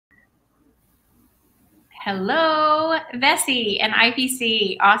Hello, Vessy and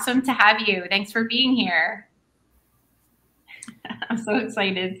IPC. Awesome to have you. Thanks for being here. I'm so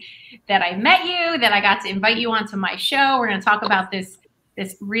excited that I met you, that I got to invite you onto my show. We're going to talk about this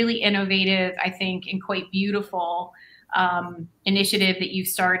really innovative, I think, and quite beautiful initiative that you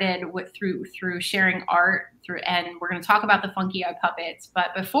started with through sharing art and we're going to talk about the FunkyiPuppets.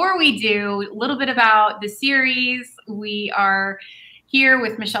 But before we do, a little bit about the series. We are here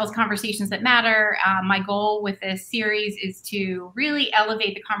with Michelle's Conversations That Matter. My goal with this series is to really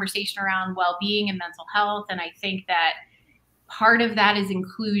elevate the conversation around well-being and mental health. And I think that part of that is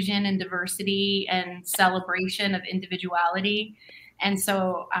inclusion and diversity and celebration of individuality. And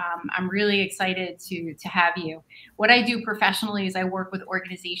so I'm really excited to have you. What I do professionally is I work with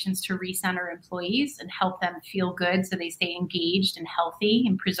organizations to recenter employees and help them feel good so they stay engaged and healthy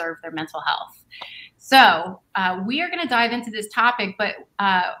and preserve their mental health. So we are going to dive into this topic,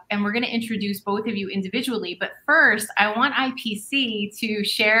 and we're going to introduce both of you individually. But first, I want IPC to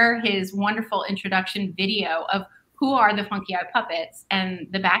share his wonderful introduction video of who are the FunkyiPuppets and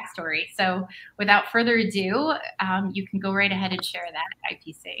the backstory. So without further ado, you can go right ahead and share that,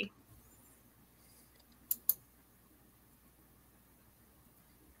 IPC.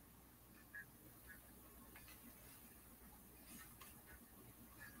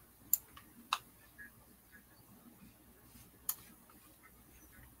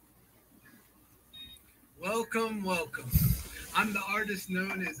 Welcome, welcome. I'm the artist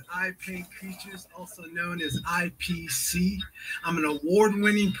known as I Paint Creatures, also known as IPC. I'm an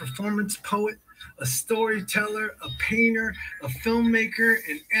award-winning performance poet, a storyteller, a painter, a filmmaker,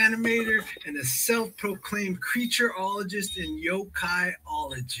 an animator, and a self-proclaimed creatureologist and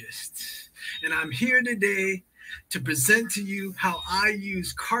yokai-ologist. And I'm here today to present to you how I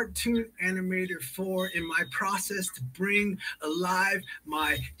use Cartoon Animator 4 in my process to bring alive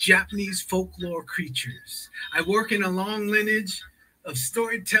my Japanese folklore creatures. I work in a long lineage of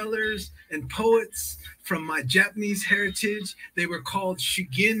storytellers and poets from my Japanese heritage. They were called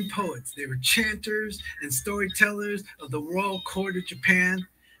Shugin poets. They were chanters and storytellers of the royal court of Japan.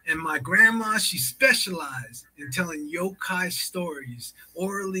 And my grandma, she specialized in telling yokai stories,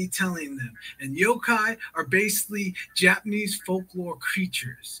 orally telling them. And yokai are basically Japanese folklore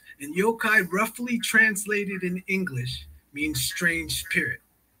creatures. And yokai, roughly translated in English, means strange spirit.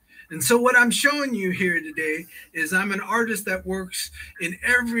 And so what I'm showing you here today is I'm an artist that works in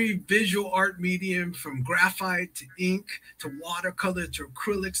every visual art medium, from graphite to ink to watercolor to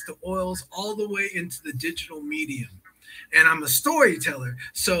acrylics to oils, all the way into the digital medium. And I'm a storyteller,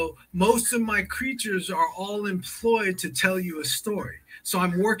 so most of my creatures are all employed to tell you a story. So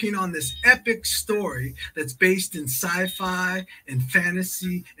I'm working on this epic story that's based in sci-fi and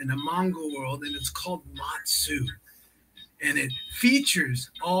fantasy and the manga world, and it's called Matsu. And it features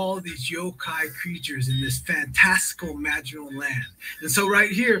all these yokai creatures in this fantastical magical land. And so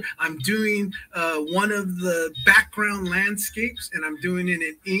right here, I'm doing one of the background landscapes, and I'm doing it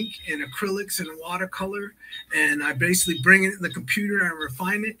in ink and acrylics and watercolor. And I basically bring it in the computer and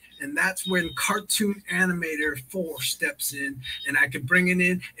refine it. And that's when Cartoon Animator 4 steps in, and I can bring it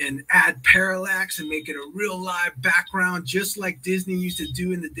in and add parallax and make it a real live background, just like Disney used to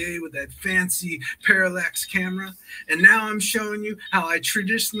do in the day with that fancy parallax camera. And now I'm showing you how I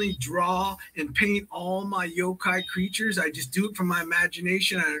traditionally draw and paint all my yokai creatures. I just do it from my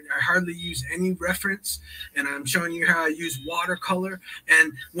imagination. I hardly use any reference. And I'm showing you how I use watercolor.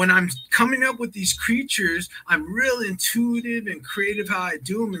 And when I'm coming up with these creatures, I'm real intuitive and creative how I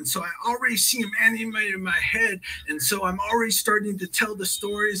do them. And so I already see them animated in my head. And so I'm already starting to tell the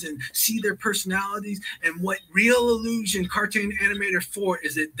stories and see their personalities. And what Real Illusion Cartoon Animator 4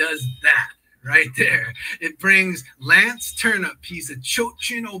 is, it does that. Right there. It brings Lance Turnip. He's a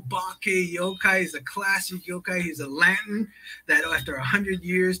Chochin Obake yokai. He's a classic yokai. He's a lantern that after 100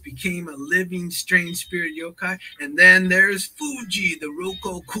 years became a living strange spirit yokai. And then there's Fuji, the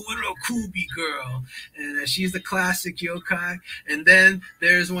Roko Kurokubi girl. And she's the classic yokai. And then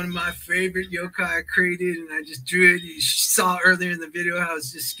there's one of my favorite yokai I created, and I just drew it. You saw earlier in the video how I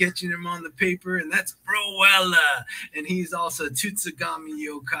was just sketching him on the paper. And that's Broella. And he's also a Tutsugami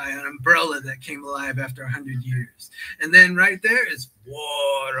yokai, an umbrella that came alive after 100 years. And then right there is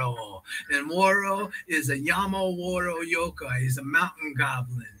Woro. And Woro is a Yamaworo yokai. He's a mountain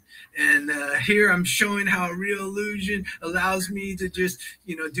goblin. And here I'm showing how a real illusion allows me to just,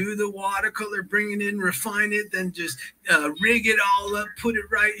 do the watercolor, bring it in, refine it, then just rig it all up, put it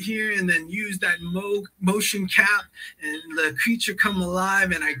right here, and then use that motion cap and the creature come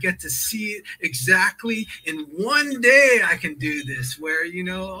alive, and I get to see it exactly in one day. I can do this, where,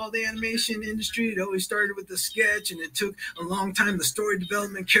 all the animation industry, it always started with the sketch, and it took a long time, the story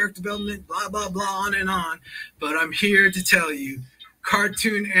development, character development, blah, blah, blah, on and on. But I'm here to tell you,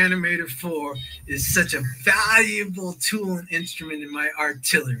 Cartoon Animator 4 is such a valuable tool and instrument in my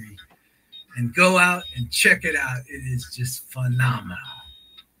artillery. And go out and check it out. It is just phenomenal.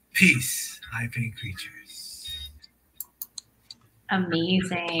 Peace, I Paint Creatures.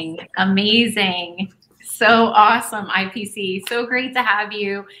 Amazing. Amazing. So awesome, IPC. So great to have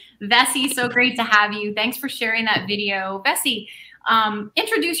you. Vessy, so great to have you. Thanks for sharing that video. Vessy,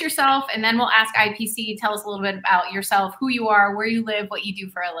 introduce yourself, and then we'll ask IPC. Tell us a little bit about yourself, who you are, where you live, what you do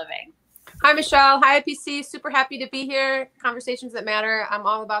for a living. Hi, Michelle. Hi, IPC. Super happy to be here. Conversations that matter. I'm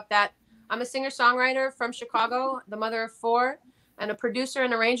all about that. I'm a singer-songwriter from Chicago, the mother of 4, and a producer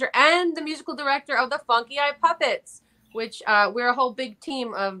and arranger, and the musical director of the FunkyiPuppets, which we're a whole big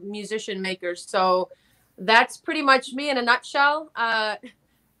team of musician makers. So that's pretty much me in a nutshell. Awesome.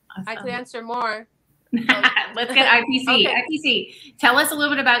 I could answer more. Let's get IPC. Okay. IPC, tell us a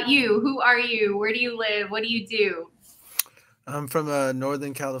little bit about you. Who are you? Where do you live? What do you do? I'm from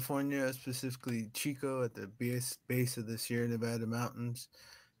Northern California, specifically Chico, at the base of the Sierra Nevada mountains.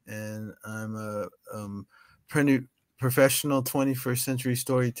 And I'm a professional 21st century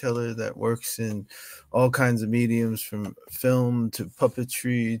storyteller that works in all kinds of mediums, from film to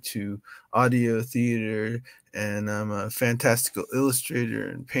puppetry to audio theater. And I'm a fantastical illustrator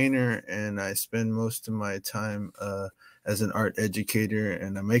and painter, and I spend most of my time as an art educator,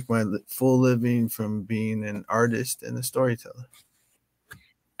 and I make my full living from being an artist and a storyteller.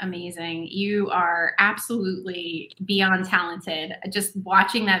 Amazing. You are absolutely beyond talented. Just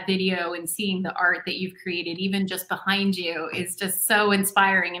watching that video and seeing the art that you've created, even just behind you, is just so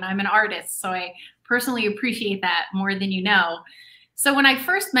inspiring. And I'm an artist, so I personally appreciate that more than you know. So when I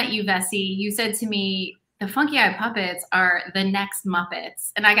first met you, Vessy, you said to me, the FunkyiPuppets are the next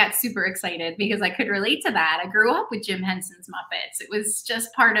Muppets. And I got super excited because I could relate to that. I grew up with Jim Henson's Muppets. It was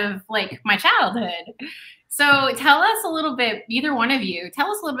just part of like my childhood. So tell us a little bit, either one of you, tell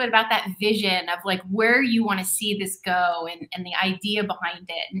us a little bit about that vision of like where you want to see this go, and the idea behind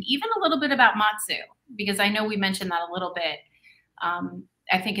it, and even a little bit about Matsu, because I know we mentioned that a little bit,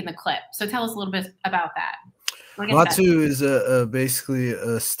 I think, in the clip. So tell us a little bit about that. Matsu is basically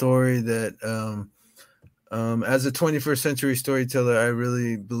a story that, as a 21st century storyteller, I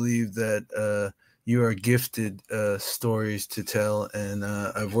really believe that you are gifted stories to tell. And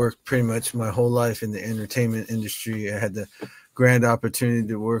I've worked pretty much my whole life in the entertainment industry. I had the grand opportunity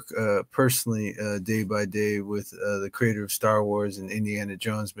to work personally day by day with the creator of Star Wars and Indiana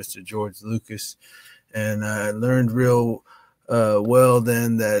Jones, Mr. George Lucas. And I learned real well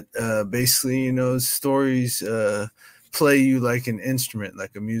then that basically, stories play you like an instrument,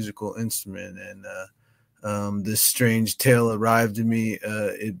 like a musical instrument. And this strange tale arrived to me.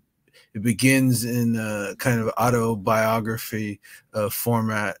 It begins in a kind of autobiography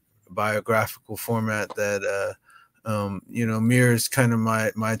format, biographical format that, mirrors kind of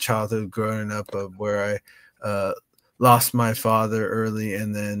my childhood growing up, of where I lost my father early.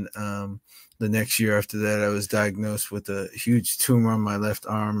 And then the next year after that, I was diagnosed with a huge tumor on my left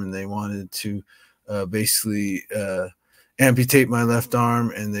arm, and they wanted to basically amputate my left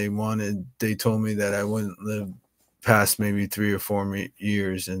arm. And they told me that I wouldn't live past maybe 3 or 4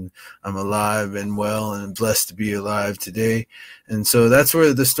 years, and I'm alive and well and blessed to be alive today. And so that's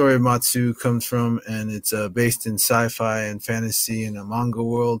where the story of Matsu comes from, and it's based in sci-fi and fantasy and a manga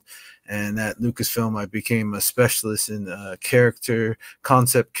world. And at Lucasfilm, I became a specialist in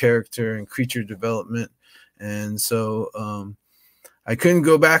concept character and creature development. And so I couldn't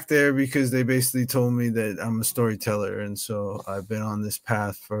go back there because they basically told me that I'm a storyteller. And so I've been on this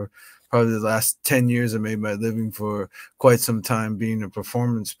path for probably the last 10 years. I made my living for quite some time being a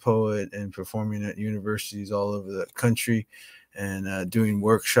performance poet and performing at universities all over the country and doing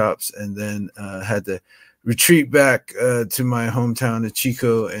workshops, and then had to retreat back to my hometown of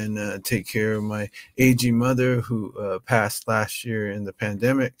Chico and take care of my aging mother who passed last year in the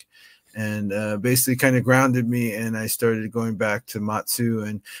pandemic. And basically kind of grounded me, and I started going back to Matsu.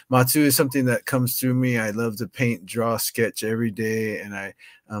 And Matsu is something that comes through me. I love to paint, draw, sketch every day, and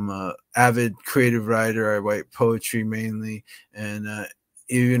I'm a avid creative writer. I write poetry mainly, and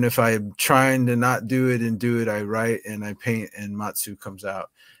even if I'm trying to not do it and do it, I write and I paint, and Matsu comes out.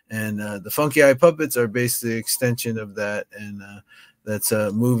 And the FunkyiPuppets are basically an extension of that. And that's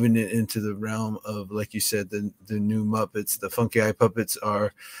moving it into the realm of, like you said, the new Muppets. The FunkyiPuppets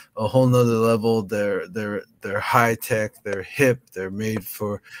are a whole nother level. They're high tech, they're hip, they're made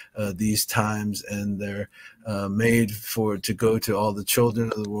for these times, and they're made to go to all the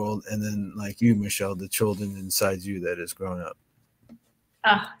children of the world, and then, like you, Michelle, the children inside you that is growing up.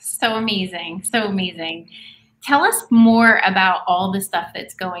 Oh, so amazing, so amazing. Tell us more about all the stuff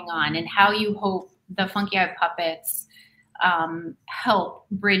that's going on and how you hope the FunkyiPuppets help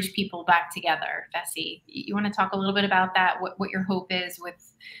bridge people back together. Vessy, you want to talk a little bit about that? What your hope is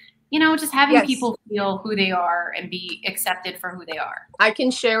with, you know, just having people feel who they are and be accepted for who they are. I can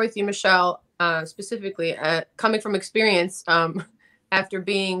share with you, Michelle, specifically coming from experience after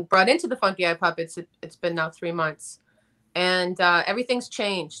being brought into the FunkyiPuppets. It's been now 3 months, and everything's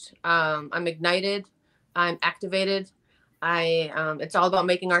changed. I'm ignited. I'm activated. It's all about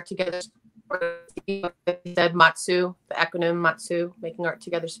making art together. Said Matsu, the acronym Matsu, making art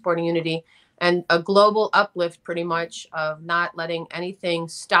together, supporting unity, and a global uplift, pretty much, of not letting anything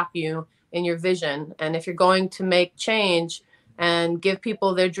stop you in your vision. And if you're going to make change and give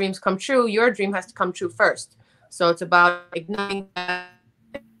people their dreams come true, your dream has to come true first. So it's about igniting that.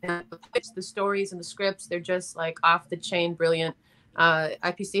 The stories and the scripts, they're just like off the chain brilliant.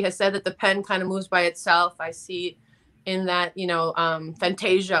 IPC has said that the pen kind of moves by itself. I see in that, you know,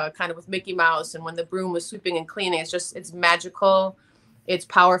 Fantasia kind of with Mickey Mouse, and when the broom was sweeping and cleaning, it's magical, it's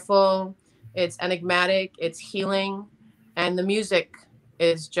powerful, it's enigmatic, it's healing, and the music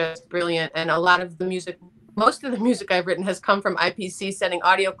is just brilliant. And a lot of the music, most of the music I've written has come from IPC sending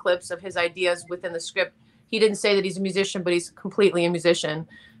audio clips of his ideas within the script. He didn't say that he's a musician, but he's completely a musician.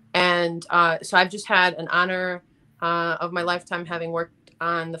 And so I've just had an honor of my lifetime having worked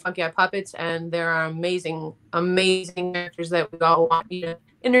on the FunkyiPuppets, and there are amazing, amazing characters that we all want you to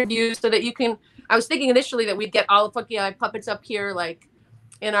interview so that you can. I was thinking initially that we'd get all the FunkyiPuppets up here, like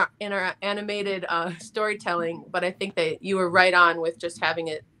in our animated storytelling, but I think that you were right on with just having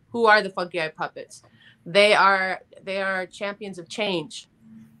it. Who are the FunkyiPuppets? They are champions of change.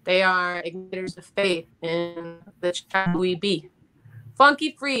 They are igniters of faith in the child we be.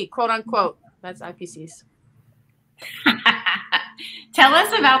 Funky free, quote unquote. That's IPC's. Tell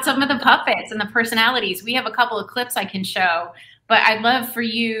us about some of the puppets and the personalities. We have a couple of clips I can show, but I'd love for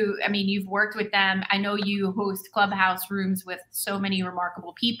you. I mean, you've worked with them. I know you host clubhouse rooms with so many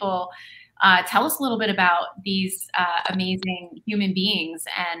remarkable people. Tell us a little bit about these amazing human beings,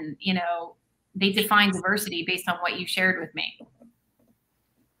 and, you know, they define diversity based on what you shared with me.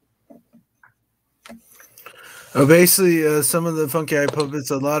 Basically, some of the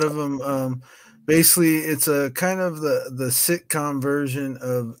FunkyiPuppets, a lot of them, basically, it's a kind of the sitcom version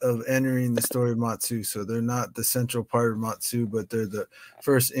of entering the story of Matsu. So they're not the central part of Matsu, but they're the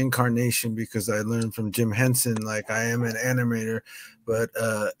first incarnation, because I learned from Jim Henson, like, I am an animator, but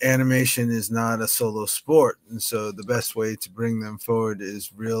animation is not a solo sport. And so the best way to bring them forward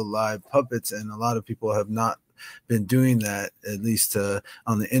is real live puppets. And a lot of people have not been doing that, at least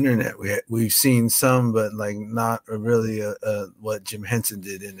on the internet. We've seen some, but like not really what Jim Henson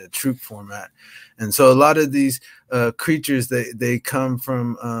did in a troupe format. And so a lot of these creatures, they come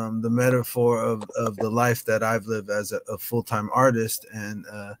from the metaphor of the life that I've lived as a full-time artist, and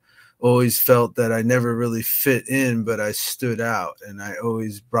always felt that I never really fit in, but I stood out, and I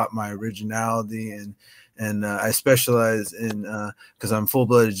always brought my originality. And I specialize in, because I'm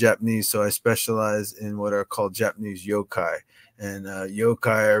full-blooded Japanese, so I specialize in what are called Japanese yokai. And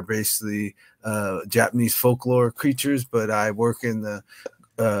yokai are basically Japanese folklore creatures, but I work in the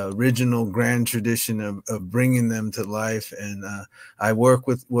original grand tradition of bringing them to life. And I work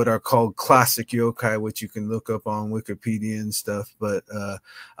with what are called classic yokai, which you can look up on Wikipedia and stuff, but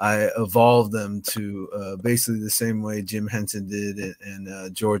I evolved them to basically the same way Jim Henson did,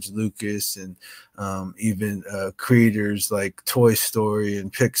 and George Lucas, and even creators like Toy Story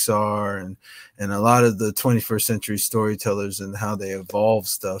and Pixar, and a lot of the 21st century storytellers, and how they evolve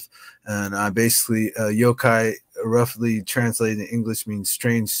stuff. And I basically, yokai, roughly translated in English, means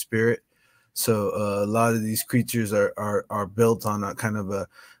strange spirit. So a lot of these creatures are built on a kind of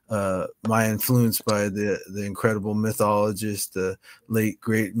my influence by the incredible mythologist, the late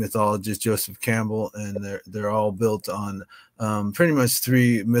great mythologist Joseph Campbell, and they're all built on pretty much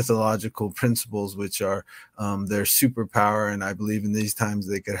 3 mythological principles, which are their superpower. And I believe in these times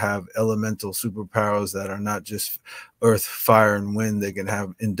they could have elemental superpowers that are not just earth, fire, and wind. They can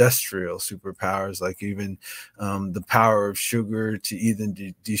have industrial superpowers, like even the power of sugar to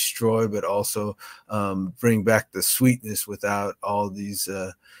even destroy, but also bring back the sweetness without all these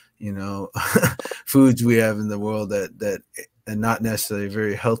you know, foods we have in the world that not necessarily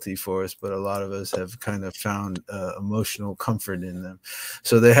very healthy for us, but a lot of us have kind of found emotional comfort in them.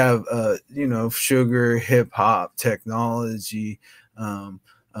 So they have, you know, sugar, hip hop, technology,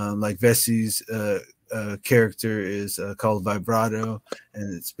 like Vessy's character is called Vibrato,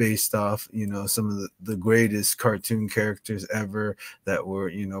 and it's based off, you know, some of the greatest cartoon characters ever that were,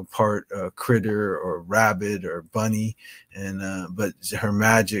 you know, part critter or rabbit or bunny. And but her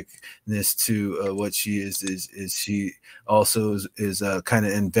magicness to what she is she also is kind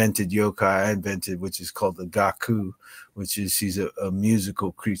of invented yokai. I invented, which is called the Gaku, which is she's a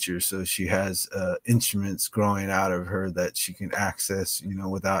musical creature. So she has instruments growing out of her that she can access, you know,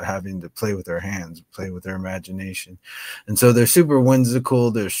 without having to play with her hands, play with her imagination. And so they're super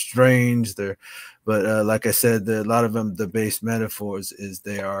whimsical, they're strange, but like I said, a lot of them, the base metaphors is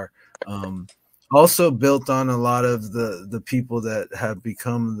they are also built on a lot of the people that have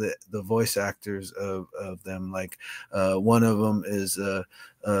become the voice actors of them. Like one of them is a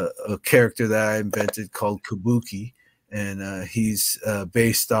character that I invented called Kabuki, and he's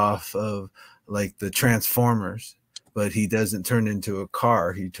based off of like the Transformers, but he doesn't turn into a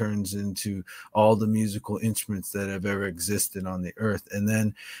car. He turns into all the musical instruments that have ever existed on the earth. And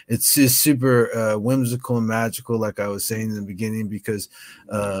then it's just super whimsical and magical, like I was saying in the beginning, because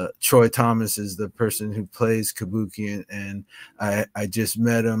Troy Thomas is the person who plays Kabuki, and I just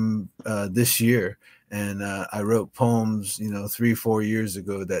met him this year. And I wrote poems, you know, 3-4 years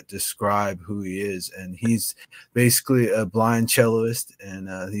ago that describe who he is. And he's basically a blind celloist, and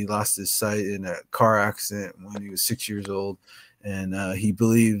he lost his sight in a car accident when he was 6 years old. And he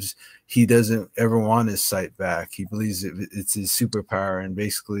believes he doesn't ever want his sight back. He believes it's his superpower. And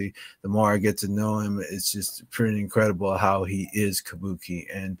basically, the more I get to know him, it's just pretty incredible how he is Kabuki.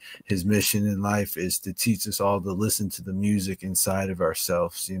 And his mission in life is to teach us all to listen to the music inside of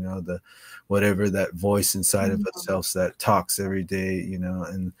ourselves, you know, whatever that voice inside of ourselves that talks every day, you know,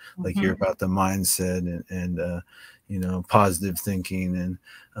 and like you're about the mindset and you know, positive thinking.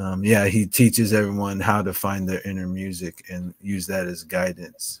 And yeah, he teaches everyone how to find their inner music and use that as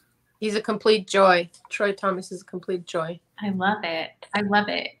guidance. He's a complete joy. Troy Thomas is a complete joy. I love it. I love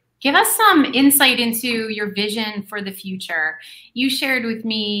it. Give us some insight into your vision for the future. You shared with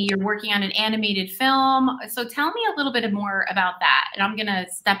me you're working on an animated film. So tell me a little bit more about that. And I'm going to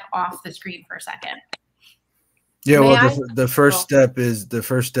step off the screen for a second. Yeah, well, the first step is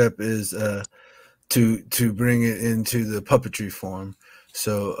to bring it into the puppetry form.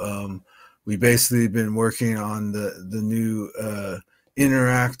 So we basically been working on the new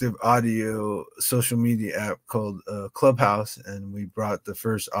interactive audio social media app called Clubhouse, and we brought the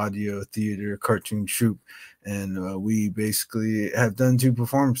first audio theater cartoon troupe, and we basically have done 2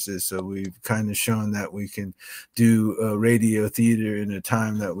 performances. So we've kind of shown that we can do radio theater in a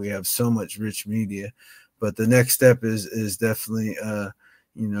time that we have so much rich media. But the next step is definitely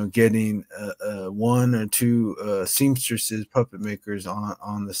you know, getting 1 or 2 seamstresses, puppet makers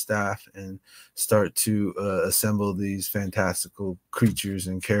on the staff, and start to assemble these fantastical creatures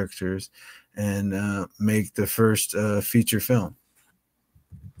and characters, and make the first feature film.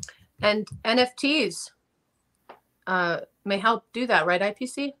 And NFTs may help do that, right,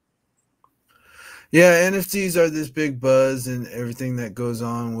 IPC? Yeah, NFTs are this big buzz and everything that goes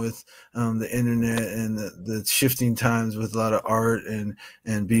on with the internet and the shifting times with a lot of art and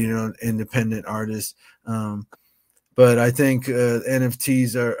being an independent artist. But I think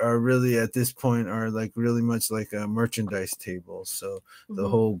NFTs are really at this point are like really much like a merchandise table. So the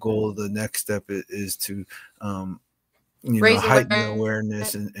whole goal, the next step is to you know, heighten the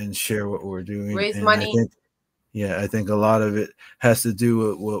awareness and share what we're doing. Raise and money. I think a lot of it has to do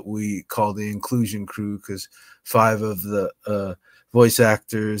with what we call the inclusion crew, because 5 of the voice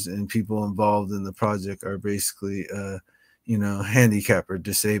actors and people involved in the project are basically, you know, handicapped or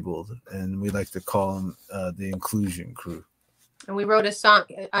disabled, and we like to call them the inclusion crew. And we wrote a song.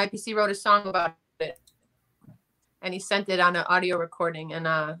 IPC wrote a song about it, and he sent it on an audio recording. And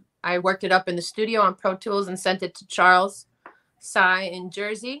I worked it up in the studio on Pro Tools and sent it to Charles Sy in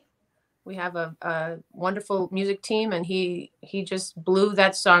Jersey. We have a wonderful music team, and he just blew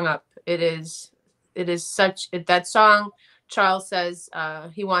that song up. It is such that song. Charles says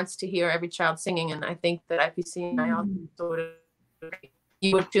he wants to hear every child singing, and I think that IPC and I also would agree.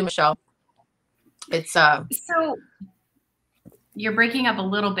 You would too, Michelle. It's so you're breaking up a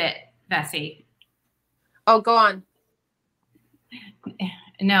little bit, Vessy. Oh, go on.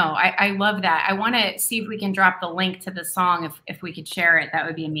 No, I love that. I want to see if we can drop the link to the song. If we could share it, that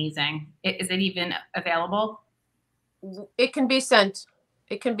would be amazing. Is it even available? It can be sent.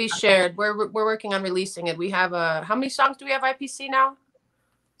 It can be shared. We're working on releasing it. We have how many songs do we have, IPC, now?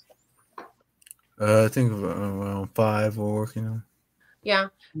 I think around 5 we're working on. Yeah,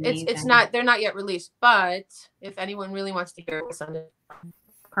 it's not, they're not yet released, but if anyone really wants to hear it, we'll send it.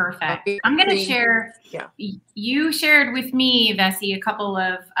 Perfect. I'm going to share. Yeah. You shared with me, Vessy, a couple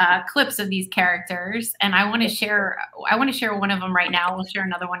of clips of these characters, and I want to share. I want to share one of them right now. We'll share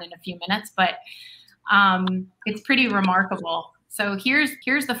another one in a few minutes, but it's pretty remarkable. So here's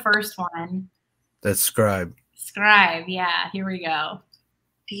the first one. That's Scribe. Scribe. Yeah. Here we go.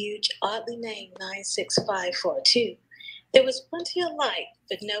 Huge, oddly named 96542. There was plenty of light,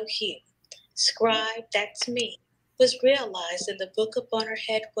 but no hue. Scribe, that's me, was realized in the book upon her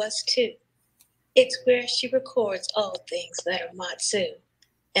head was too. It's where she records all things that are Matsu.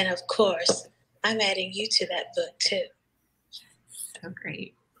 And of course, I'm adding you to that book too. So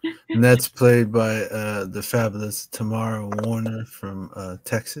great. And that's played by the fabulous Tamara Warner from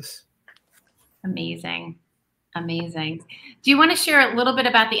Texas. Amazing. Amazing. Do you want to share a little bit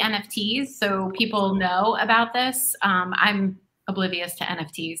about the NFTs so people know about this? I'm oblivious to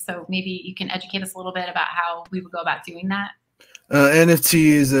NFTs, so maybe you can educate us a little bit about how we would go about doing that. NFT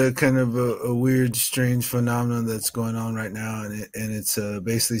is a kind of a weird, strange phenomenon that's going on right now, and it's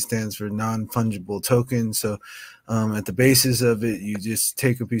basically stands for non-fungible token. So at the basis of it, you just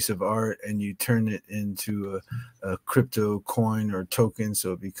take a piece of art and you turn it into a crypto coin or token,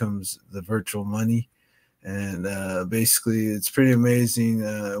 so it becomes the virtual money. And basically, it's pretty amazing.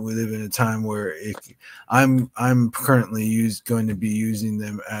 We live in a time where I'm currently going to be using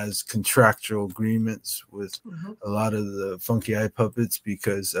them as contractual agreements with a lot of the FunkyiPuppets,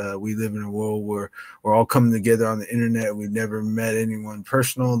 because we live in a world where we're all coming together on the internet. We've never met anyone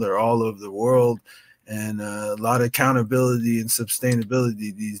personal. They're all over the world. And a lot of accountability and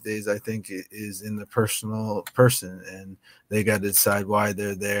sustainability these days, I think, is in the personal person, and they got to decide why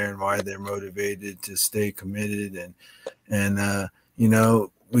they're there and why they're motivated to stay committed. And you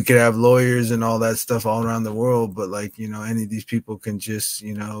know, we could have lawyers and all that stuff all around the world, but like, you know, any of these people can just,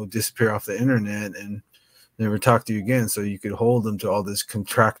 you know, disappear off the internet and never talk to you again. So you could hold them to all this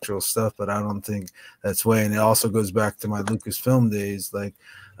contractual stuff, but I don't think that's the way. And it also goes back to my Lucasfilm days, like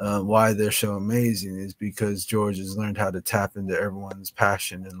why they're so amazing is because George has learned how to tap into everyone's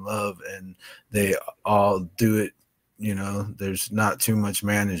passion and love, and they all do it. You know, there's not too much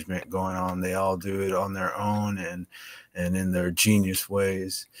management going on. They all do it on their own and in their genius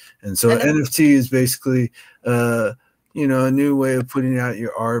ways. And so NFT is basically you know, a new way of putting out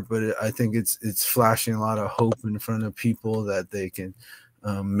your art, but I think it's flashing a lot of hope in front of people that they can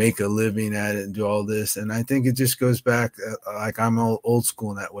make a living at it and do all this. And I think it just goes back, like I'm old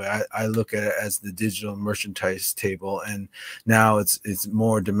school in that way. I look at it as the digital merchandise table, and now it's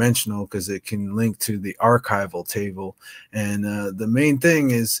more dimensional because it can link to the archival table. And the main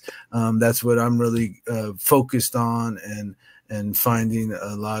thing is that's what I'm really focused on and finding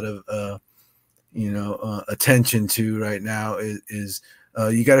a lot of you know, attention to right now is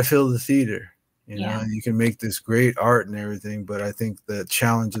you got to fill the theater. You know, you can make this great art and everything, but I think the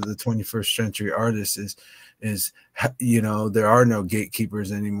challenge of the 21st century artist is, you know, there are no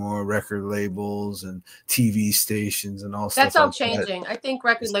gatekeepers anymore, record labels and TV stations and all stuff. That's all changing. I think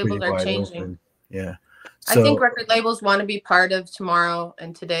record labels are changing. Open. Yeah. So, I think record labels want to be part of tomorrow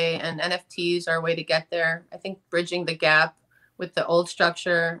and today, and NFTs are a way to get there. I think bridging the gap with the old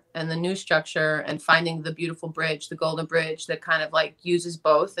structure and the new structure and finding the beautiful bridge, the golden bridge that kind of like uses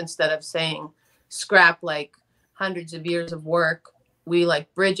both, instead of saying scrap like hundreds of years of work. We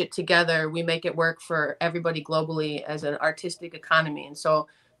like bridge it together. We make it work for everybody globally as an artistic economy. And so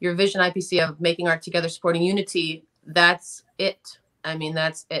your vision, IPC, of making art together, supporting unity, that's it. I mean,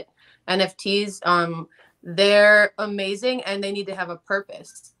 that's it. NFTs, they're amazing, and they need to have a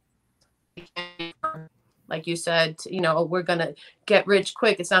purpose. Like you said, you know, we're going to get rich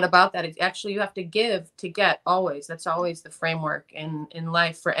quick. It's not about that. It's actually, you have to give to get, always. That's always the framework in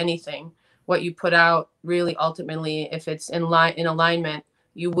life for anything. What you put out, really, ultimately, if it's in alignment,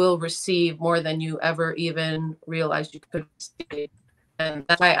 you will receive more than you ever even realized you could receive. And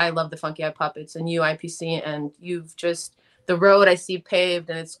that's why I love the FunkyiPuppets and you, IPC, and you've just, the road I see paved,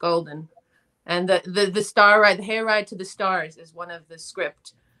 and it's golden. And the star ride, the hayride to the stars is one of the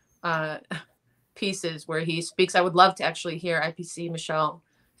script pieces where he speaks. I would love to actually hear IPC Michelle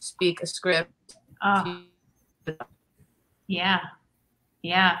speak a script.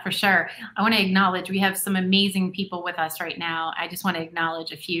 Yeah, for sure. I want to acknowledge we have some amazing people with us right now. I just want to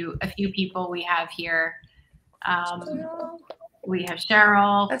acknowledge a few people we have here. We have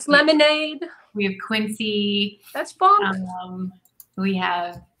Cheryl. That's Lemonade. We have Quincy. That's Funk. We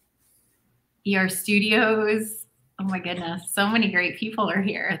have ER Studios. Oh my goodness, so many great people are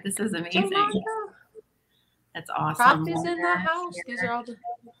here. This is amazing. That's awesome. Prop is in the house. These are all the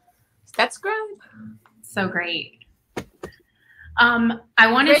That's great. So great.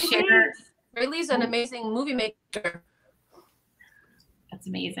 I want to share. Ray Lee's an amazing movie maker. That's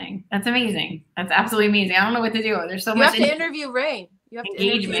amazing. That's amazing. That's absolutely amazing. I don't know what to do. There's so much. You have to interview Ray. You have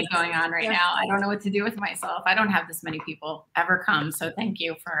engagement going on right now. I don't know what to do with myself. I don't have this many people ever come. So thank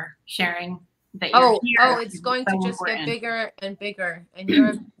you for sharing that you're here. Oh, it's going to just get bigger and bigger. And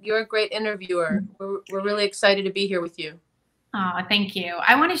you're a great interviewer. We're really excited to be here with you. Oh, thank you.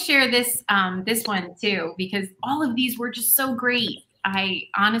 I want to share this this one too, because all of these were just so great. I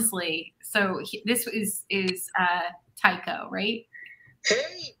honestly, this is Tycho, right?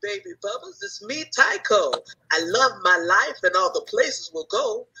 Hey, baby bubbles, it's me, Tycho. I love my life and all the places we'll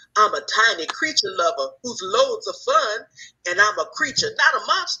go. I'm a tiny creature lover who's loads of fun, and I'm a creature, not a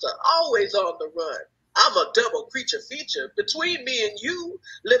monster, always on the run. I'm a double creature feature between me and you,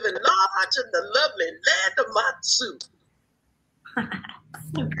 living large in the lovely land of Matsu.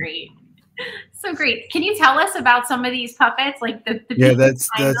 So great. So great. Can you tell us about some of these puppets? Like yeah, that's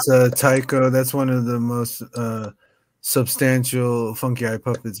Tycho. That's one of the most substantial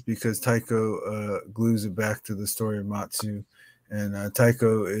FunkyiPuppets because Tycho glues it back to the story of Matsu. And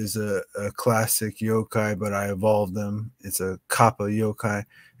Tycho is a classic yokai, but I evolved them. It's a kappa yokai,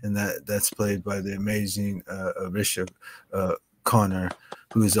 and that's played by the amazing Risha Connor,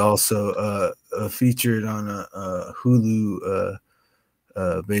 who is also featured on a Hulu.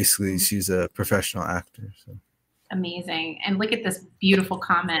 Basically, she's a professional actor. So. Amazing. And look at this beautiful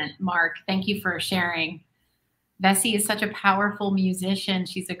comment, Mark. Thank you for sharing. Vessy is such a powerful musician.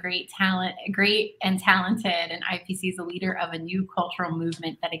 She's a great and talented, and IPC is a leader of a new cultural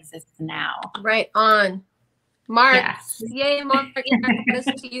movement that exists now. Right on. Mark. Yes. Yay, Mark.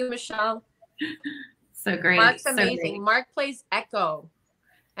 Listen to you, Michelle. So great. Mark's so amazing. Great. Mark plays Echo.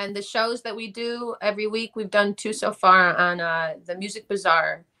 And the shows that we do every week, we've done 2 so far on the Music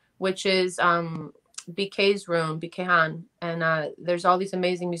Bazaar, which is BK's room, BK Han. And there's all these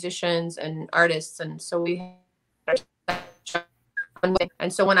amazing musicians and artists. And so when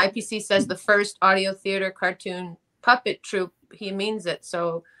IPC says the first audio theater cartoon puppet troupe, he means it.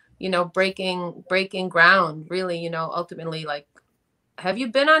 So, breaking ground, really, ultimately, like, have you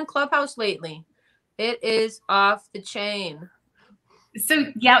been on Clubhouse lately? It is off the chain. So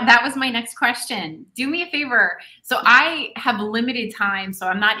yeah, that was my next question. Do me a favor. So I have limited time, so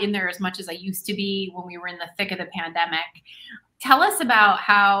I'm not in there as much as I used to be when we were in the thick of the pandemic. Tell us about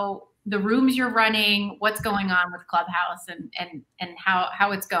how the rooms you're running, what's going on with Clubhouse, and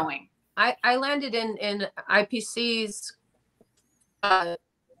how it's going. I landed in IPC's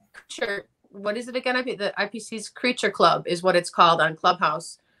creature. What is it again? The IPC's Creature Club is what it's called on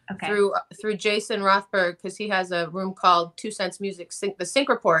Clubhouse. Okay. Through Jason Rothberg, because he has a room called 2 Cents Music, the Sync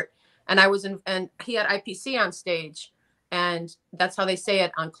Report, and and he had IPC on stage, and that's how they say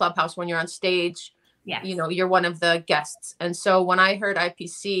it on Clubhouse when you're on stage. Yes. You're one of the guests. And so when I heard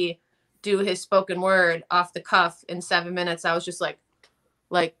IPC do his spoken word off the cuff in 7 minutes, I was just like,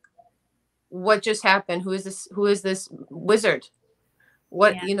 what just happened? Who is this wizard?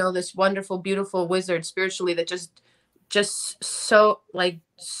 What, this wonderful, beautiful wizard spiritually that just so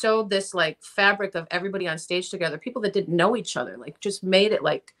this like fabric of everybody on stage together, people that didn't know each other, like just made it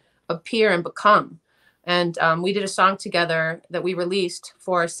like appear and become. And we did a song together that we released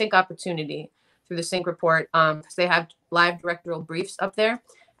for a sync opportunity through the Sync Report, because they have live directorial briefs up there.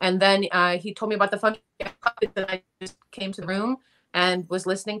 And then he told me about the FunkyiPuppets, and I just came to the room and was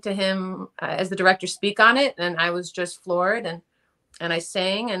listening to him as the director speak on it, and I was just floored, and I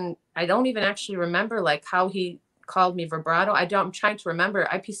sang, and I don't even actually remember like how he called me vibrato. I'm trying to remember.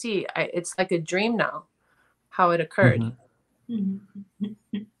 IPC, it's like a dream now, how it occurred.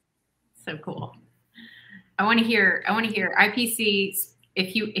 Mm-hmm. So cool. I want to hear IPC. If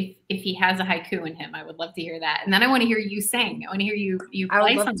he has a haiku in him, I would love to hear that. And then I want to hear you sing. I want to hear you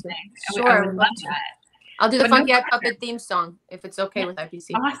play something. Sure, I would love that. I'll do the FunkyiPuppet theme song if it's okay with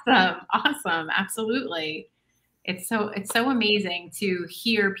IPC. Awesome, absolutely. It's so amazing to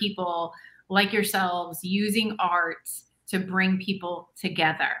hear people like yourselves using art to bring people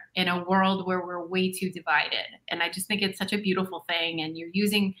together in a world where we're way too divided. And I just think it's such a beautiful thing. And you're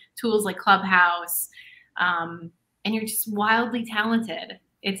using tools like Clubhouse, and you're just wildly talented.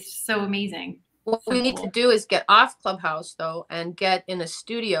 It's so amazing. What we need to do is get off Clubhouse though, and get in a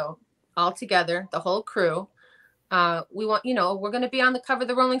studio all together, the whole crew. We want, we're going to be on the cover of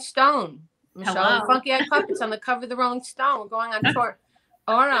the Rolling Stone. Michelle, FunkyiPuppets on the cover of the Rolling Stone. We're going on tour.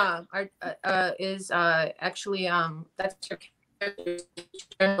 Aura is actually that's her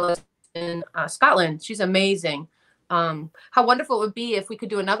journalist in Scotland. She's amazing. How wonderful it would be if we could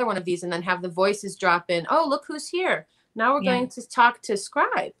do another one of these and then have the voices drop in. Oh, look who's here! Now we're going to talk to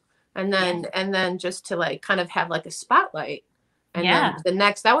Scribe. and then just to like kind of have like a spotlight, and then the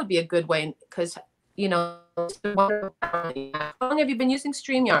next, that would be a good way, because you know, how long have you been using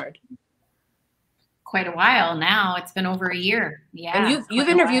StreamYard? Quite a while now. It's been over a year. Yeah. And you've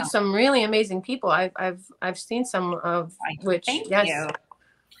interviewed some really amazing people. I've seen some of which. Thank you.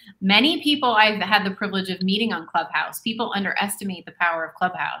 Many people I've had the privilege of meeting on Clubhouse. People underestimate the power of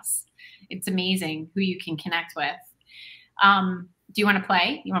Clubhouse. It's amazing who you can connect with. Do you want to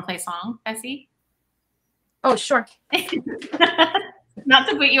play? You want to play a song, Vessy? Oh, sure. Not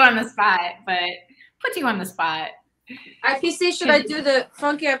to put you on the spot, but put you on the spot. IPC, should I do the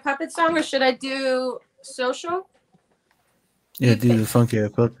FunkyiPuppets song, or should I do Social? Yeah, do the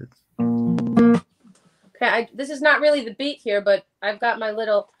FunkyiPuppets. Okay, this is not really the beat here, but I've got my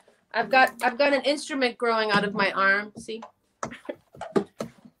little, I've got an instrument growing out of my arm. See?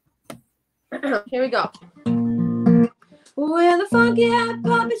 Here we go. We're the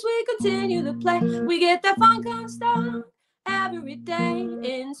FunkyiPuppets, we continue to play. We get that funk on start every day.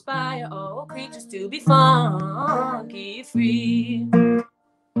 Inspire all creatures to be funky free.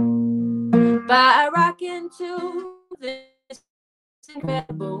 By rocking to this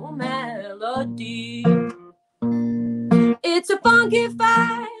incredible melody. It's a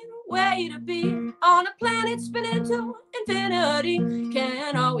funky-fied way to be on a planet spinning to infinity.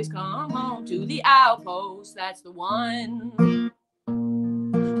 Can always come home to the outpost, that's the one.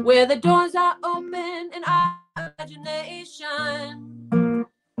 Where the doors are open in our imagination.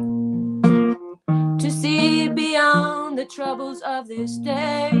 To see beyond the troubles of this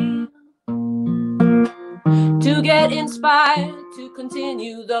day. To get inspired to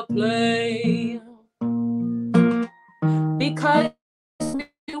continue the play. Because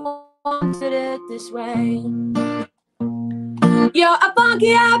we wanted it this way. You're a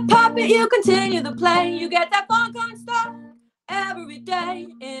FunkyiPuppet, you continue the play. You get that funk on start every day.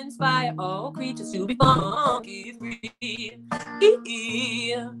 Inspire all creatures to be funky free.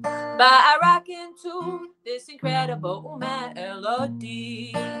 By rocking to this incredible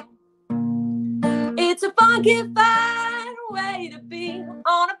melody. It's a funky-fied way to be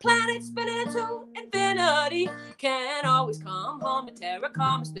on a planet spinning to infinity. Can always come home to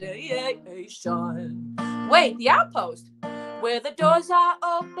terracotta station. Wait, the outpost, where the doors are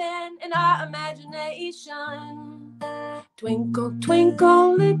open in our imagination. Twinkle,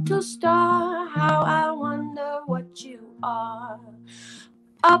 twinkle, little star, how I wonder what you are.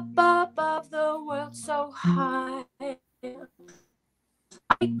 Up above the world so high.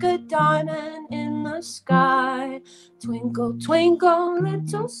 Like a diamond in the sky. Twinkle, twinkle,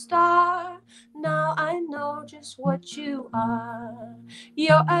 little star. Now I know just what you are.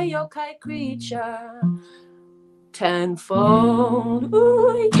 You're a yokai creature. Tenfold,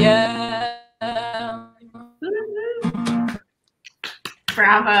 ooh, yeah.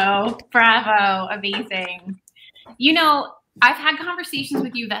 Bravo, bravo, amazing. You know, I've had conversations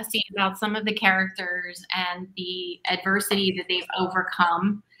with you, Vessy, about some of the characters and the adversity that they've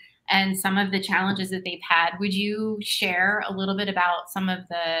overcome and some of the challenges that they've had. Would you share a little bit about some of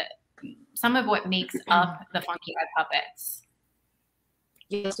what makes up the FunkyiPuppets?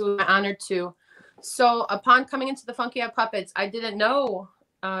 Yes, we were honored to. So upon coming into the FunkyiPuppets, I didn't know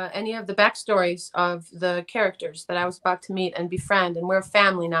any of the backstories of the characters that I was about to meet and befriend, and we're a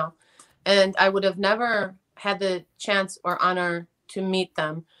family now. And I would have never had the chance or honor to meet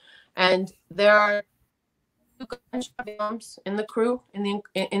them. And there are two gunshots in the crew, in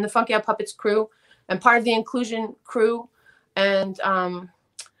the FunkyiPuppets crew, and part of the inclusion crew. And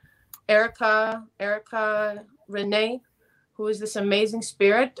Erica Renee, who is this amazing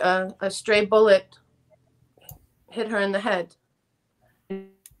spirit, a stray bullet hit her in the head.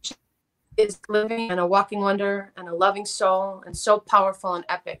 She is living and a walking wonder and a loving soul and so powerful and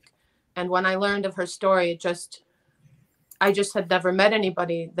epic. And when I learned of her story, I just had never met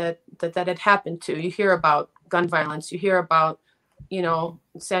anybody that had happened to. You hear about gun violence, you hear about, you know,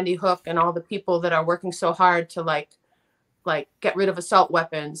 Sandy Hook and all the people that are working so hard to like get rid of assault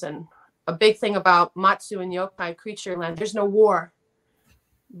weapons. And a big thing about Matsu and yokai creature land, there's no war,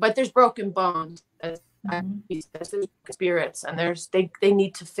 but there's broken bones, there's spirits, and they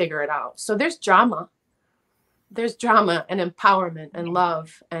need to figure it out. So there's drama. There's drama and empowerment and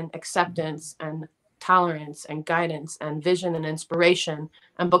love and acceptance and tolerance and guidance and vision and inspiration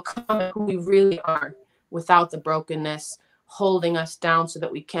and becoming who we really are without the brokenness holding us down so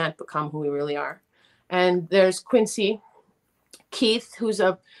that we can't become who we really are. And there's Quincy Keith,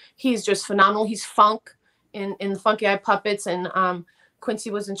 he's just phenomenal. He's funk in the FunkyiPuppets, and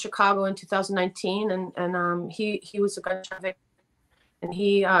Quincy was in Chicago in 2019, and he was a gunshot victim, and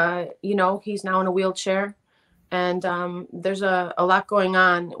he you know, he's now in a wheelchair. And there's a lot going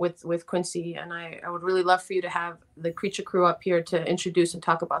on with Quincy, and I would really love for you to have the Creature Crew up here to introduce and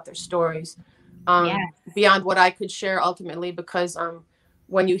talk about their stories, beyond what I could share ultimately, because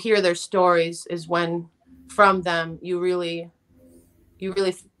when you hear their stories is when from them you really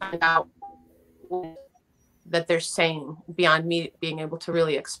find out that they're saying beyond me being able to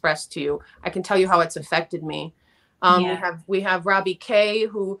really express to you. I can tell you how it's affected me. We have Robbie Kay,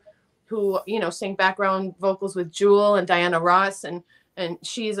 who you know, sang background vocals with Jewel and Diana Ross, and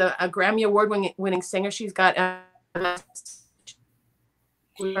she's a Grammy Award winning singer. She's got her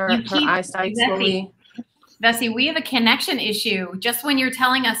eyesight slowly. Vessy, we have a connection issue. Just when you're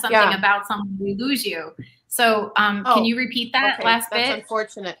telling us something about someone, we lose you. So can you repeat that last bit? That's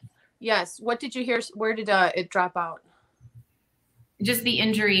unfortunate. Yes. What did you hear? Where did it drop out? Just the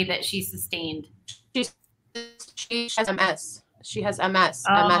injury that she sustained. She has MS. She has MS.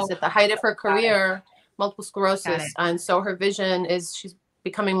 MS at the height of her career, multiple sclerosis. And so her vision she's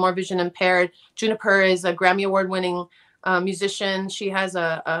becoming more vision impaired. Juniper is a Grammy Award winning musician. She has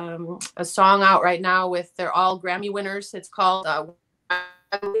a song out right now they're all Grammy winners. It's called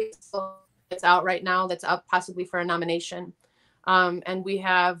it's out right now. That's up possibly for a nomination. And we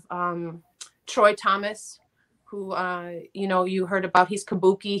have Troy Thomas, who you know, you heard about. He's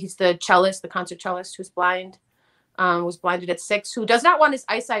kabuki. He's the cellist, the concert cellist who's blind. Was blinded at 6, who does not want his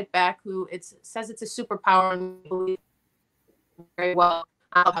eyesight back, who says it's a superpower, and believes very well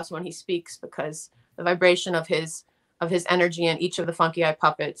when he speaks, because the vibration of his energy in each of the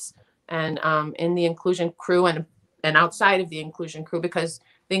FunkyiPuppets, and in the Inclusion Crew and outside of the Inclusion Crew, because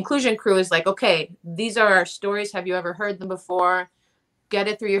the Inclusion Crew is like, okay, these are our stories. Have you ever heard them before? Get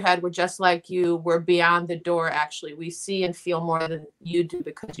it through your head. We're just like you. We're beyond the door, actually. We see and feel more than you do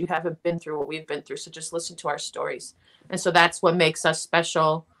because you haven't been through what we've been through. So just listen to our stories. And so that's what makes us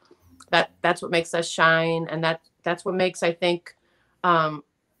special. That's what makes us shine. And that's what makes, I think,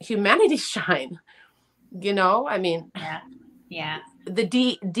 humanity shine. You know, I mean,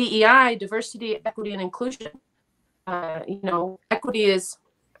 the DEI, diversity, equity, and inclusion. You know, equity is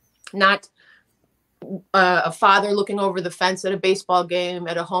not a father looking over the fence at a baseball game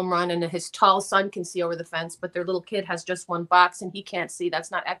at a home run, and his tall son can see over the fence, but their little kid has just one box and he can't see. That's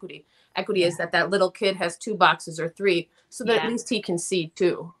not equity. Equity is that little kid has 2 boxes or 3, so that at least he can see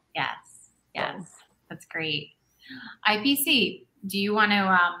too. Yes. That's great. IPC, do you want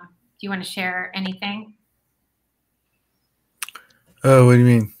to share anything? Oh, what do you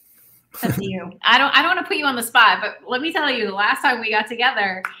mean? It's up to you. I don't want to put you on the spot, but let me tell you, the last time we got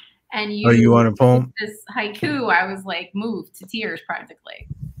together and you want a poem? This haiku, I was like moved to tears practically.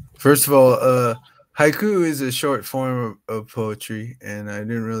 First of all, haiku is a short form of poetry, and I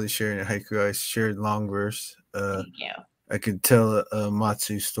didn't really share any haiku. I shared long verse. Thank you. I could tell a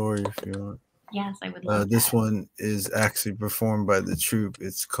Matsu story if you want. Yes, I would love this that. one is actually performed by the troupe.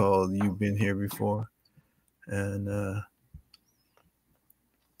 It's called You've Been Here Before. And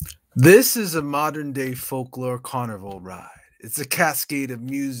this is a modern day folklore carnival ride. It's a cascade of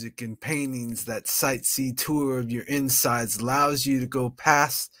music and paintings. That sightsee tour of your insides allows you to go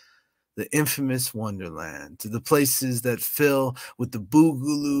past the infamous Wonderland to the places that fill with the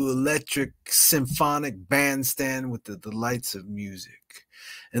boogaloo electric symphonic bandstand with the delights of music.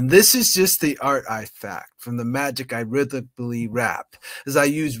 And this is just the art I fact from the magic I rhythmically rap as I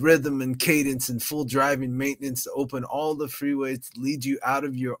use rhythm and cadence and full driving maintenance to open all the freeways to lead you out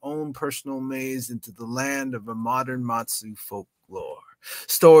of your own personal maze into the land of a modern Matsu folklore.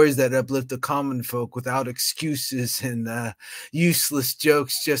 Stories that uplift the common folk without excuses and useless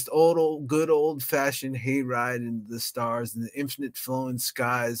jokes. Just good old-fashioned hayride into the stars and the infinite flowing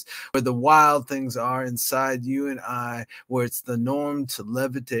skies where the wild things are inside you and I, where it's the norm to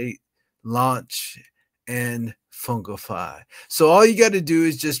levitate, launch, and funkify. So all you got to do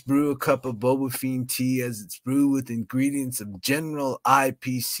is just brew a cup of boba fiend tea as it's brewed with ingredients of General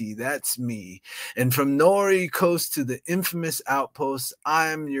IPC. That's me. And from Nori Coast to the infamous outpost, I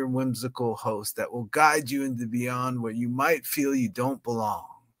am your whimsical host that will guide you into beyond where you might feel you don't belong.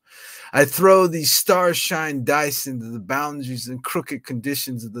 I throw these starshine dice into the boundaries and crooked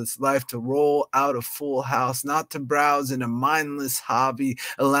conditions of this life to roll out a full house, not to browse in a mindless hobby,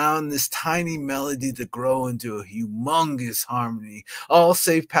 allowing this tiny melody to grow into a humongous harmony. All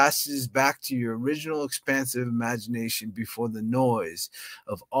safe passages back to your original expansive imagination before the noise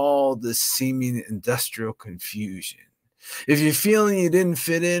of all this seeming industrial confusion. If you're feeling you didn't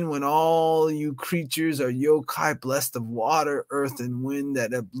fit in when all you creatures are yokai blessed of water, earth, and wind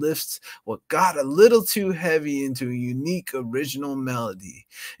that uplifts what got a little too heavy into a unique original melody.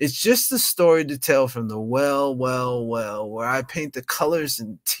 It's just a story to tell from the well, where I paint the colors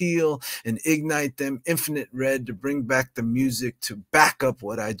in teal and ignite them infinite red to bring back the music to back up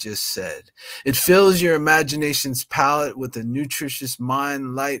what I just said. It fills your imagination's palette with a nutritious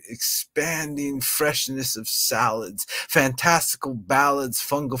mind light, expanding freshness of salads, fantastical ballads,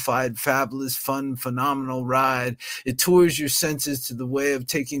 fungified, fabulous, fun, phenomenal ride. It tours your senses to the way of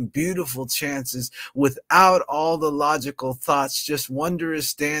taking beautiful chances without all the logical thoughts, just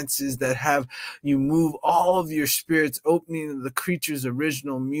wondrous dances that have you move all of your spirits, opening to the creature's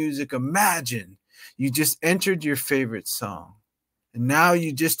original music. Imagine you just entered your favorite song. And now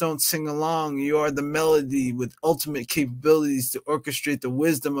you just don't sing along. You are the melody with ultimate capabilities to orchestrate the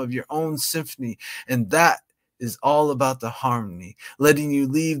wisdom of your own symphony. And that is all about the harmony, letting you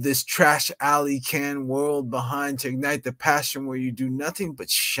leave this trash alley can world behind to ignite the passion where you do nothing but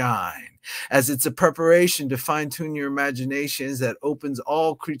shine, as it's a preparation to fine-tune your imaginations that opens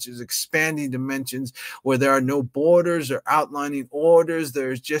all creatures' expanding dimensions where there are no borders or outlining orders.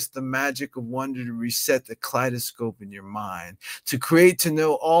 There is just the magic of wonder to reset the kaleidoscope in your mind. To create, to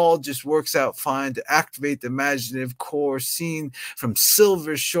know all just works out fine, to activate the imaginative core, seen from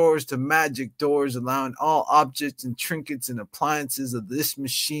silver shores to magic doors, allowing all objects and trinkets and appliances of this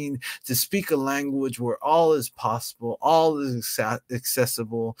machine to speak a language where all is possible, all is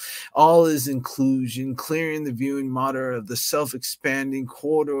accessible, all is inclusion, clearing the viewing matter of the self-expanding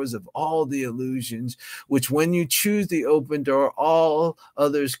corridors of all the illusions, which when you choose the open door, all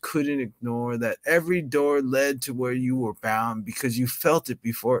others couldn't ignore, that every door led to where you were bound because you felt it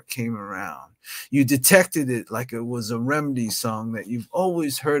before it came around. You detected it like it was a remedy song that you've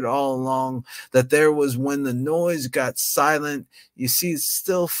always heard all along, that there was when the noise got silent. You see, it's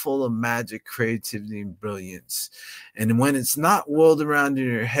still full of magic, creativity, and brilliance. And when it's not whirled around in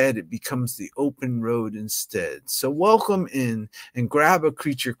your head, it becomes the open road instead. So welcome in and grab a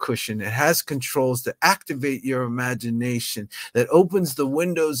creature cushion. It has controls to activate your imagination, that opens the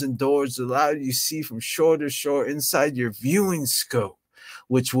windows and doors that allow you to see from shore to shore inside your viewing scope,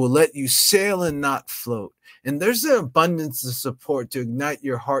 which will let you sail and not float. And there's an abundance of support to ignite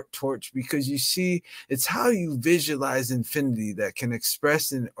your heart torch, because you see, it's how you visualize infinity that can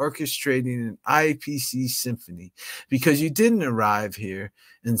express in orchestrating an IPC symphony. Because you didn't arrive here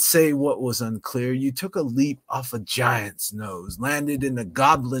and say what was unclear. You took a leap off a giant's nose, landed in a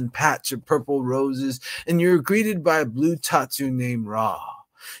goblin patch of purple roses, and you're greeted by a blue tatsu named Ra.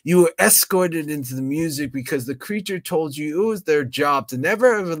 You were escorted into the music because the creature told you it was their job to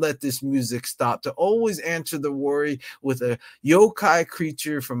never ever let this music stop, to always answer the worry with a yokai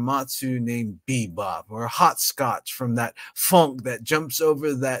creature from Matsu named Bebop, or a hot scotch from that funk that jumps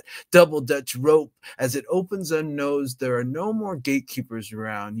over that double Dutch rope. As it opens unnosed, there are no more gatekeepers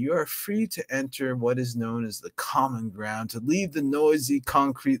around. You are free to enter what is known as the common ground, to leave the noisy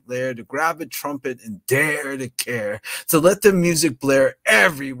concrete lair, to grab a trumpet and dare to care, to let the music blare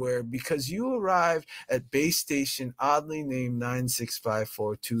everywhere, because you arrive at base station oddly named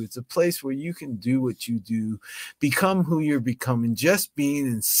 96542. It's a place where you can do what you do, become who you're becoming, just being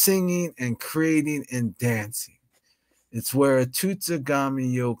and singing and creating and dancing. It's where a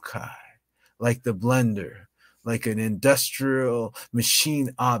Tutsugami yokai, like the blender, like an industrial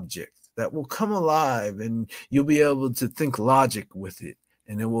machine object that will come alive, and you'll be able to think logic with it,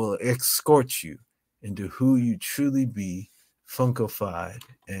 and it will escort you into who you truly be, funkified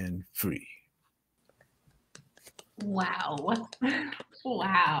and free. Wow.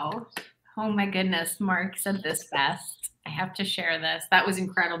 Wow. Oh my goodness. Mark said this best. I have to share this. That was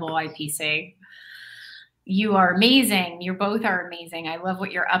incredible, IPC. You are amazing. You both are amazing. I love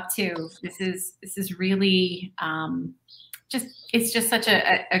what you're up to. This is really it's just such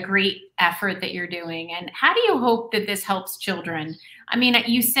a great effort that you're doing. And how do you hope that this helps children? I mean,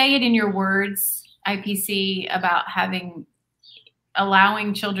 you say it in your words, IPC, about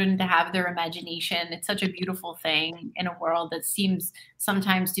allowing children to have their imagination. It's such a beautiful thing in a world that seems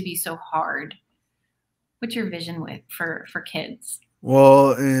sometimes to be so hard. What's your vision for kids?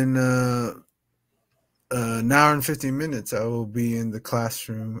 Well, in an hour and 50 minutes, I will be in the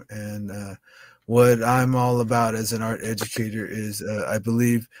classroom, and what I'm all about as an art educator is I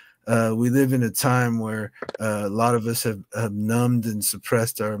believe we live in a time where a lot of us have numbed and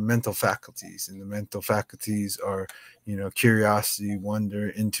suppressed our mental faculties, and the mental faculties are you know, curiosity, wonder,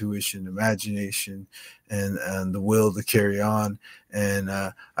 intuition, imagination, and the will to carry on. And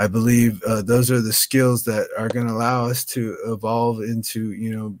I believe those are the skills that are going to allow us to evolve into,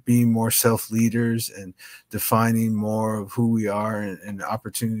 you know, being more self-leaders and defining more of who we are, and the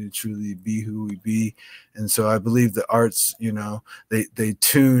opportunity to truly be who we be. And so I believe the arts, you know, they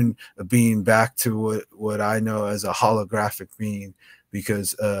tune a being back to what I know as a holographic being,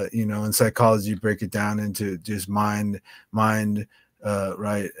 because you know, in psychology, break it down into just mind,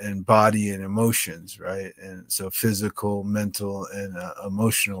 right, and body and emotions, right, and so physical, mental, and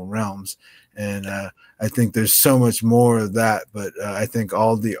emotional realms. And I think there's so much more of that, but I think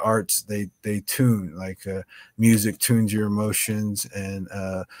all the arts, they tune, like music tunes your emotions, and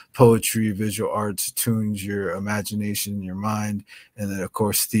poetry, visual arts tunes your imagination, your mind, and then of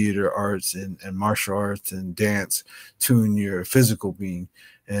course theater arts and martial arts and dance tune your physical being.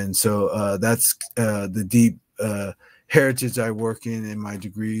 And so that's the deep heritage I work in my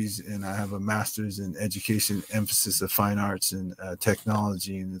degrees, and I have a master's in education, emphasis of fine arts and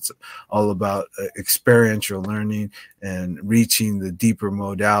technology, and it's all about experiential learning and reaching the deeper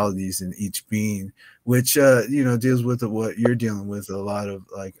modalities in each being, which you know, deals with what you're dealing with, a lot of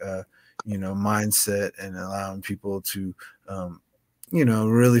like you know, mindset, and allowing people to you know,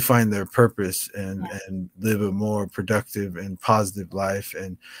 really find their purpose and live a more productive and positive life,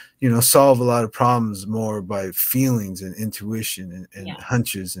 and, you know, solve a lot of problems more by feelings and intuition and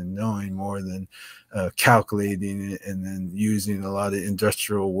hunches, and knowing more than calculating it, and then using a lot of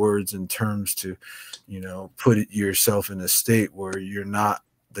industrial words and terms to, you know, put yourself in a state where you're not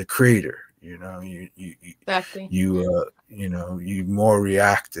the creator. You know, Exactly. You know, you more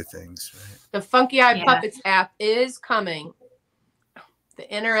react to things. Right? The FunkyiPuppets app is coming. The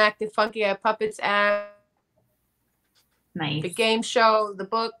interactive FunkyiPuppets app. Nice. The game show, the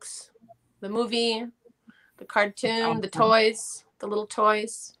books, the movie, the cartoon, the toys, the little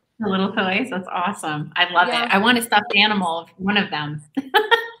toys. The little toys. That's awesome. I love it. I want a stuffed animal of one of them.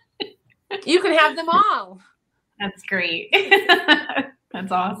 You can have them all. That's great.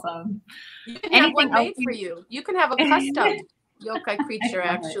 That's awesome. You can have one made for you. You can have a custom yokai creature,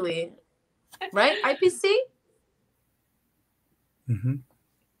 actually. Right? IPC? Mm-hmm.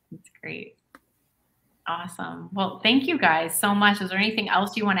 That's great. Awesome. Well, thank you guys so much. Is there anything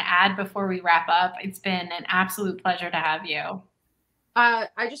else you want to add before we wrap up? It's been an absolute pleasure to have you. I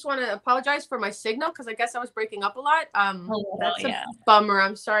just want to apologize for my signal, because I guess I was breaking up a lot. That's a bummer.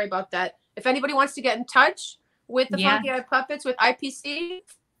 I'm sorry about that. If anybody wants to get in touch with the FunkyiPuppets, with IPC,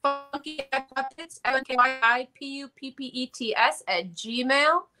 FunkyiPuppets, FunkyiPuppets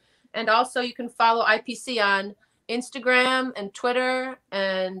 @gmail. And also you can follow IPC on Instagram and Twitter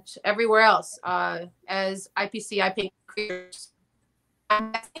and everywhere else as IPC, I Paint Creatures.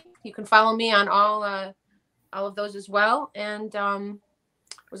 You can follow me on all of those as well. And it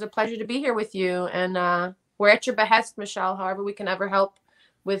was a pleasure to be here with you. And we're at your behest, Michelle, however we can ever help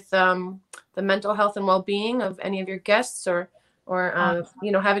with the mental health and well-being of any of your guests, or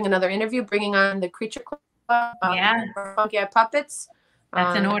you know, having another interview, bringing on the Creature Club, FunkyiPuppets.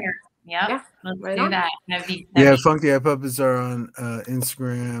 That's in order. Yeah, let's do that. FunkyiPuppets are on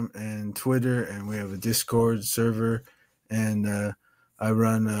Instagram and Twitter, and we have a Discord server, and I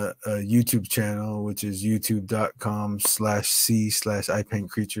run a YouTube channel, which is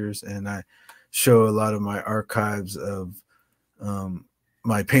youtube.com/c/ipaintcreatures, and I show a lot of my archives of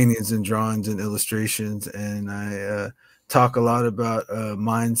my paintings and drawings and illustrations, and I talk a lot about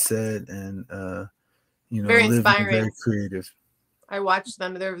mindset and you know, very inspiring, very creative. I watch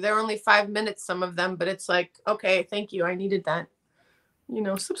them. They're only 5 minutes, some of them, but it's like, okay, thank you. I needed that. You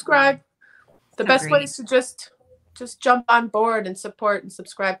know, subscribe. The best way is to just jump on board and support and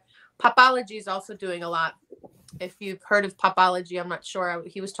subscribe. Popology is also doing a lot. If you've heard of Popology, I'm not sure.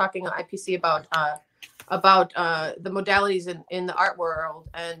 He was talking on IPC about the modalities in the art world,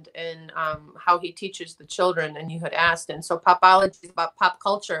 and how he teaches the children. And you had asked, and so Popology is about pop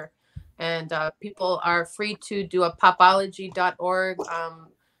culture. And people are free to do a popology.org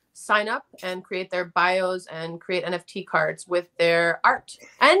sign up and create their bios and create NFT cards with their art.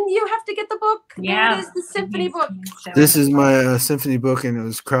 And you have to get the book. Yeah, it is the symphony book. This is my symphony book, and it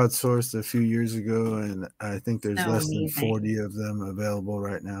was crowdsourced a few years ago, and I think there's less than 40 of them available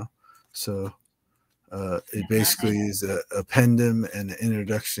right now. So it basically is a appendum and an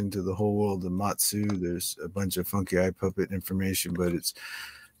introduction to the whole world of Matsu. There's a bunch of FunkyiPuppet information, but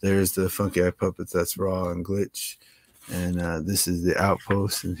there's the FunkyiPuppets that's raw and glitch, and this is the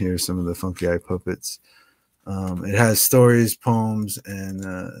outpost, and here's some of the FunkyiPuppets. It has stories, poems,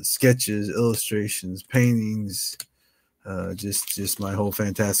 and sketches, illustrations, paintings, just my whole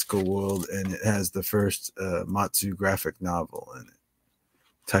fantastical world, and it has the first Matsu graphic novel in it,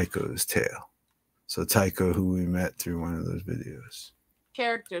 Taiko's Tale. So Taiko, who we met through one of those videos.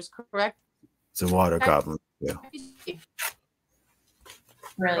 Characters, correct? It's a water goblin. Yeah.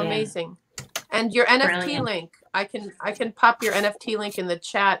 Brilliant. Amazing. And your NFT Brilliant. link, I can pop your NFT link in the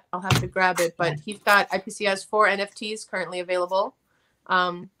chat. I'll have to grab it, but he's got IPC has 4 NFTs currently available.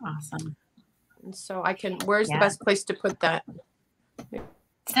 Awesome. And so I can. Where's the best place to put that?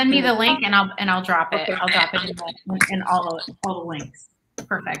 Send me the link and I'll drop it. Okay. I'll drop it in all the links.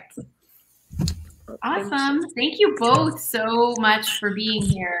 Perfect. Awesome. Thank you both so much for being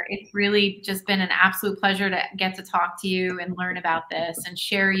here. It's really just been an absolute pleasure to get to talk to you and learn about this and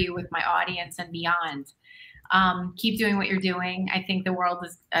share you with my audience and beyond. Keep doing what you're doing. I think the world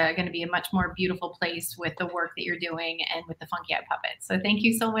is going to be a much more beautiful place with the work that you're doing and with the FunkyiPuppets. So thank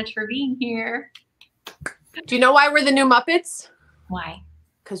you so much for being here. Do you know why we're the new Muppets? Why?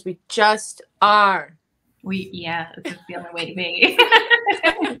 Because we just are. Yeah, this is the only way to be.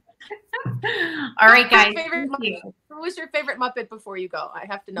 All right, guys. Who was your favorite Muppet before you go? I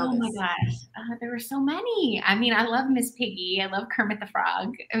have to know this. Oh my gosh, there were so many. I mean, I love Miss Piggy. I love Kermit the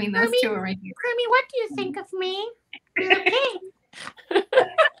Frog. I mean, those two are right here. Kermit, what do you think of me? You're a pig.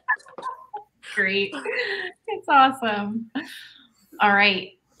 Great. It's awesome. All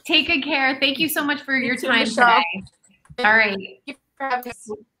right. Take good care. Thank you so much for your time today. All right. Thank you for having us.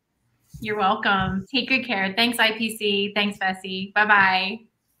 You're welcome. Take good care. Thanks, IPC. Thanks, Vessy. Bye-bye.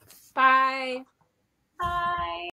 Bye. Bye.